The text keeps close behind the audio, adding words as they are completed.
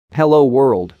Hello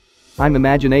world. I'm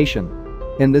Imagination.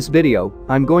 In this video,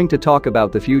 I'm going to talk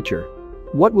about the future.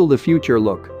 What will the future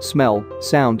look, smell,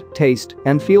 sound, taste,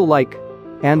 and feel like?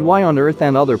 And why on Earth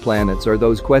and other planets are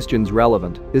those questions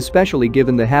relevant, especially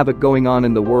given the havoc going on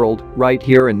in the world, right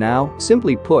here and now?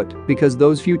 Simply put, because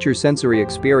those future sensory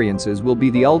experiences will be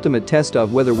the ultimate test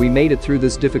of whether we made it through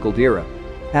this difficult era.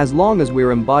 As long as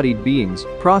we're embodied beings,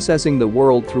 processing the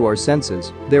world through our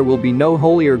senses, there will be no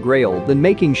holier grail than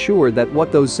making sure that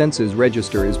what those senses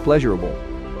register is pleasurable.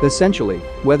 Essentially,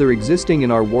 whether existing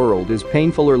in our world is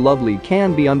painful or lovely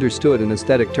can be understood in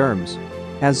aesthetic terms.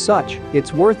 As such,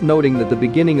 it's worth noting that the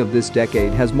beginning of this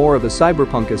decade has more of a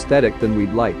cyberpunk aesthetic than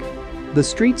we'd like. The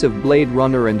streets of Blade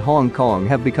Runner and Hong Kong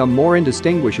have become more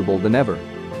indistinguishable than ever.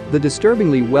 The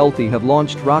disturbingly wealthy have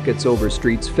launched rockets over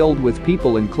streets filled with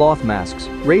people in cloth masks,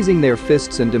 raising their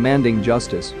fists and demanding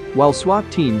justice, while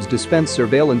SWAT teams dispense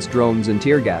surveillance drones and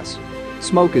tear gas.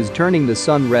 Smoke is turning the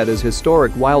sun red as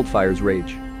historic wildfires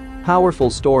rage. Powerful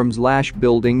storms lash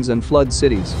buildings and flood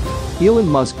cities. Elon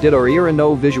Musk did our era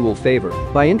no visual favor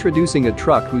by introducing a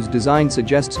truck whose design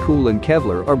suggests cool and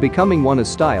Kevlar are becoming one of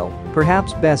style,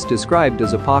 perhaps best described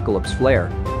as apocalypse flair.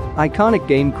 Iconic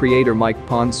game creator Mike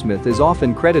Pondsmith is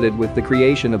often credited with the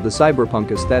creation of the cyberpunk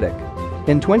aesthetic.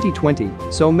 In 2020,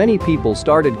 so many people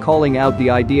started calling out the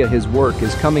idea his work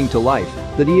is coming to life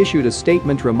that he issued a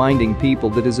statement reminding people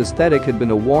that his aesthetic had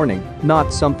been a warning,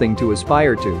 not something to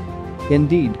aspire to.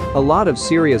 Indeed, a lot of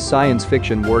serious science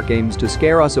fiction work aims to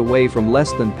scare us away from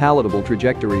less than palatable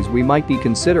trajectories we might be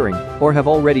considering or have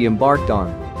already embarked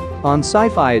on. On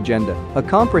Sci-Fi Agenda, a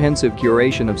comprehensive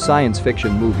curation of science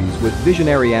fiction movies with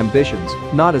visionary ambitions,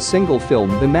 not a single film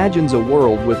imagines a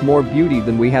world with more beauty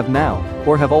than we have now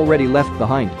or have already left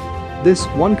behind. This,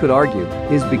 one could argue,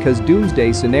 is because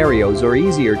doomsday scenarios are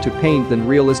easier to paint than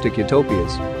realistic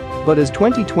utopias. But as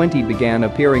 2020 began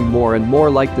appearing more and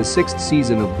more like the sixth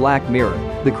season of Black Mirror,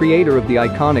 the creator of the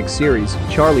iconic series,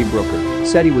 Charlie Brooker,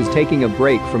 said he was taking a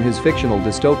break from his fictional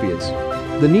dystopias.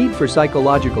 The need for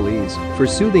psychological ease, for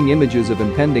soothing images of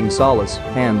impending solace,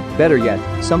 and, better yet,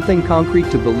 something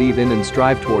concrete to believe in and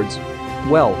strive towards.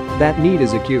 Well, that need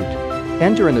is acute.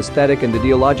 Enter an aesthetic and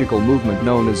ideological movement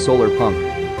known as Solarpunk.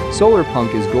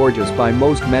 Solarpunk is gorgeous by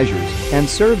most measures and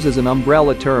serves as an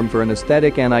umbrella term for an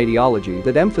aesthetic and ideology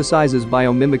that emphasizes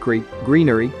biomimicry,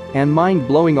 greenery, and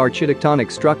mind-blowing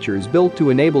architectonic structures built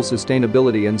to enable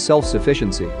sustainability and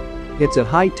self-sufficiency. It's a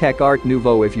high-tech art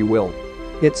nouveau, if you will.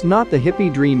 It's not the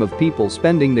hippie dream of people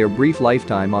spending their brief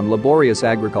lifetime on laborious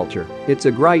agriculture, it's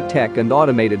a high-tech and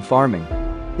automated farming.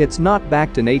 It's not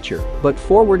back to nature, but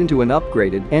forward into an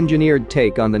upgraded, engineered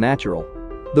take on the natural.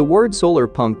 The word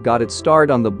solarpunk got its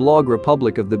start on the blog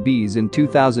Republic of the Bees in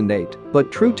 2008,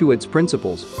 but true to its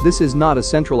principles, this is not a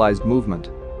centralized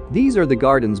movement. These are the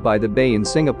gardens by the bay in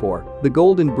Singapore, the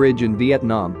Golden Bridge in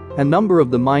Vietnam, a number of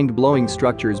the mind-blowing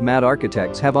structures mad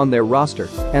architects have on their roster,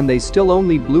 and they still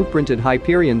only blueprinted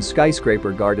Hyperion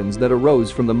skyscraper gardens that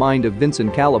arose from the mind of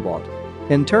Vincent Caillebotte.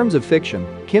 In terms of fiction,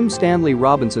 Kim Stanley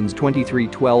Robinson's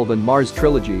 2312 and Mars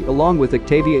trilogy along with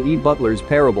Octavia E. Butler's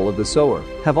Parable of the Sower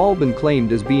have all been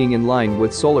claimed as being in line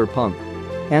with solarpunk.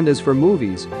 And as for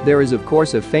movies, there is of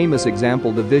course a famous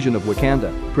example, The Vision of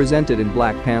Wakanda, presented in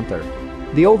Black Panther.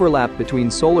 The overlap between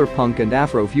solarpunk and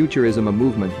Afrofuturism, a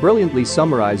movement brilliantly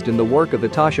summarized in the work of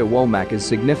Natasha Womack, is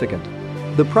significant.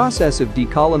 The process of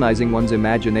decolonizing one's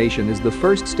imagination is the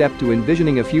first step to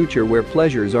envisioning a future where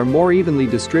pleasures are more evenly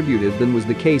distributed than was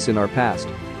the case in our past.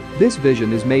 This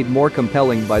vision is made more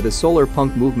compelling by the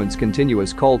solarpunk movement's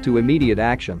continuous call to immediate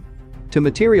action. To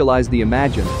materialize the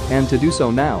imagined, and to do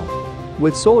so now.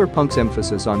 With solarpunk's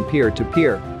emphasis on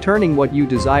peer-to-peer, turning what you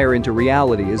desire into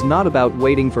reality is not about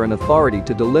waiting for an authority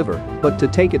to deliver, but to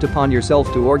take it upon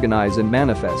yourself to organize and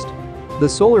manifest. The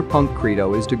solarpunk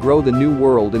credo is to grow the new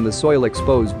world in the soil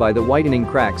exposed by the whitening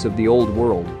cracks of the old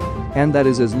world. And that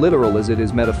is as literal as it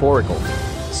is metaphorical.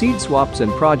 Seed swaps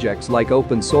and projects like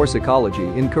open source ecology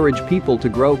encourage people to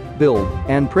grow, build,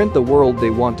 and print the world they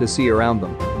want to see around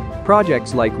them.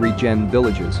 Projects like Regen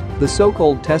Villages, the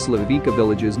so-called Tesla of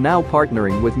eco-villages now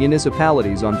partnering with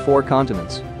municipalities on 4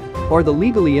 continents. Or the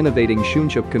legally innovating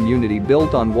Schoenship community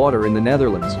built on water in the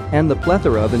Netherlands, and the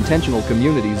plethora of intentional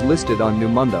communities listed on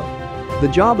Numundo. The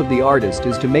job of the artist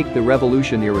is to make the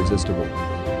revolution irresistible.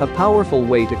 A powerful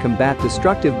way to combat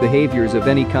destructive behaviors of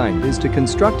any kind is to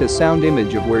construct a sound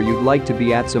image of where you'd like to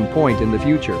be at some point in the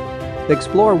future.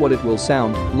 Explore what it will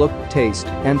sound, look, taste,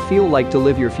 and feel like to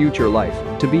live your future life,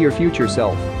 to be your future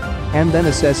self. And then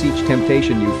assess each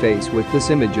temptation you face with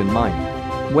this image in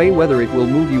mind. Weigh whether it will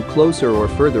move you closer or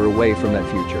further away from that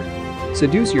future.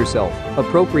 Seduce yourself,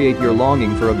 appropriate your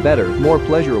longing for a better, more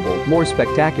pleasurable, more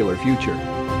spectacular future.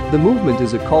 The movement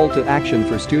is a call to action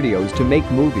for studios to make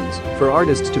movies, for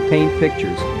artists to paint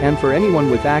pictures, and for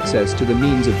anyone with access to the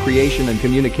means of creation and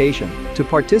communication to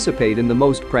participate in the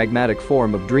most pragmatic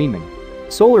form of dreaming.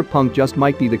 Solarpunk just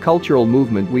might be the cultural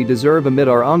movement we deserve amid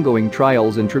our ongoing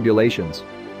trials and tribulations.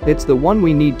 It's the one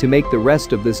we need to make the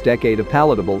rest of this decade a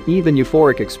palatable, even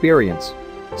euphoric experience.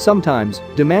 Sometimes,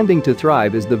 demanding to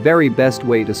thrive is the very best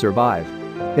way to survive.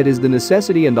 It is the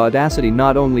necessity and audacity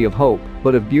not only of hope,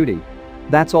 but of beauty.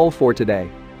 That's all for today.